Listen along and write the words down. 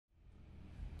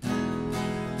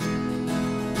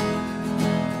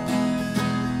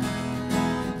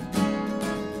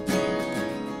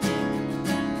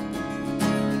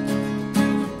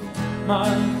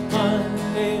My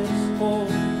mind is old.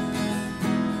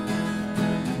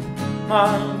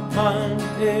 My mind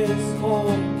is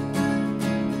old.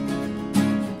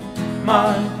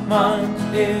 My mind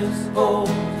is old.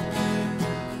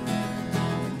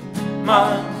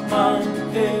 My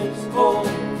mind is old.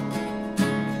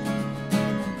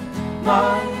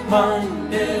 My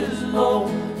mind is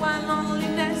old. When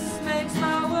loneliness makes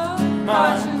my world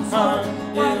My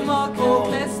passion when more mind is old.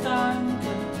 less time.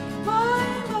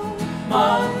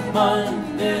 My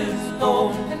mind is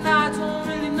old. And I don't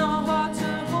really know what to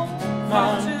hold.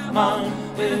 My mind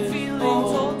with is feelings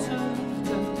old.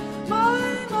 altered.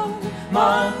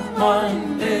 My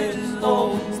mind is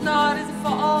old. It's not easy for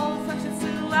all friendships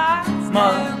to last.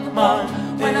 My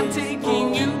mind when I'm is taking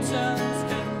old. U-turns.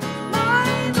 My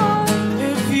mind,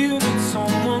 If you need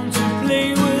someone to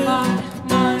play with, my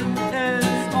mind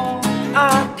is old.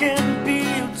 I can be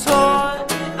your toy.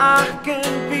 I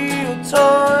can be your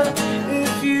toy.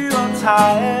 If you are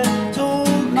tired,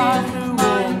 don't My leave the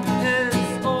mind room.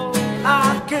 is old.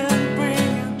 I can bring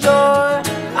you joy.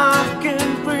 I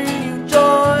can bring you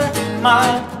joy. My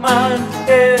mind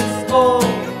is old.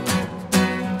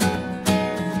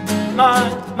 My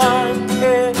mind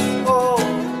is old.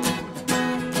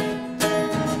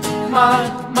 My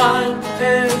mind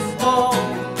is old.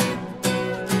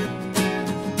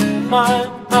 My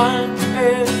mind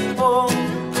is old.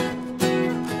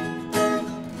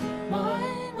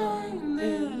 My mind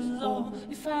is old.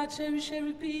 If I cherish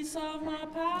every piece of my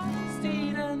past,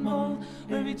 eat and mold,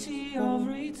 rarity of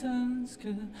returns.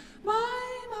 'Cause my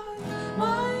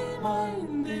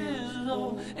mind is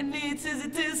old. And it's as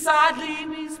it is, sadly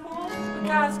me small, but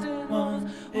casting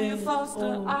on with a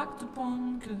foster act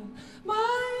upon. 'Cause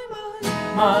my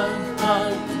My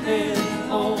mind is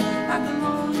old. and the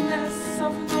loneliness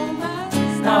of romance.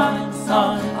 My Now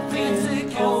mind I feel is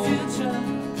sick old. of future.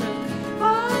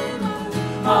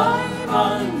 My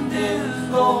mind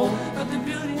is old. But the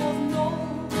beauty of an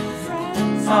old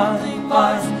friend, My something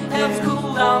nice mind helps is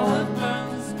cool down old. the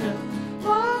burns.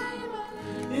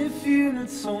 If you need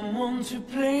someone to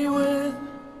play with,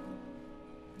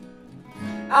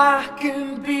 I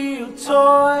can be your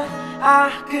toy. I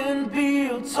can be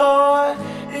your toy.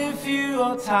 If you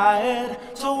are tired,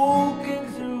 so walking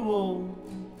through walls,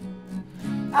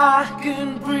 I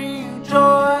can bring you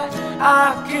joy. I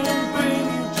can bring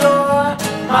you joy.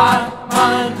 My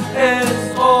mind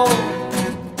is old.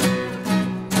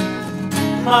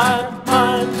 My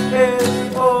mind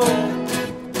is old.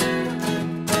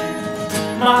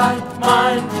 My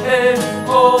mind is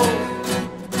old.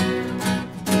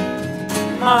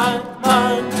 My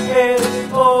mind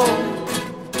is old.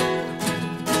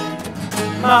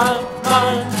 My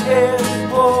mind is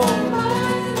old.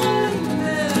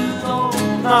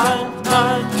 My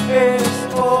mind is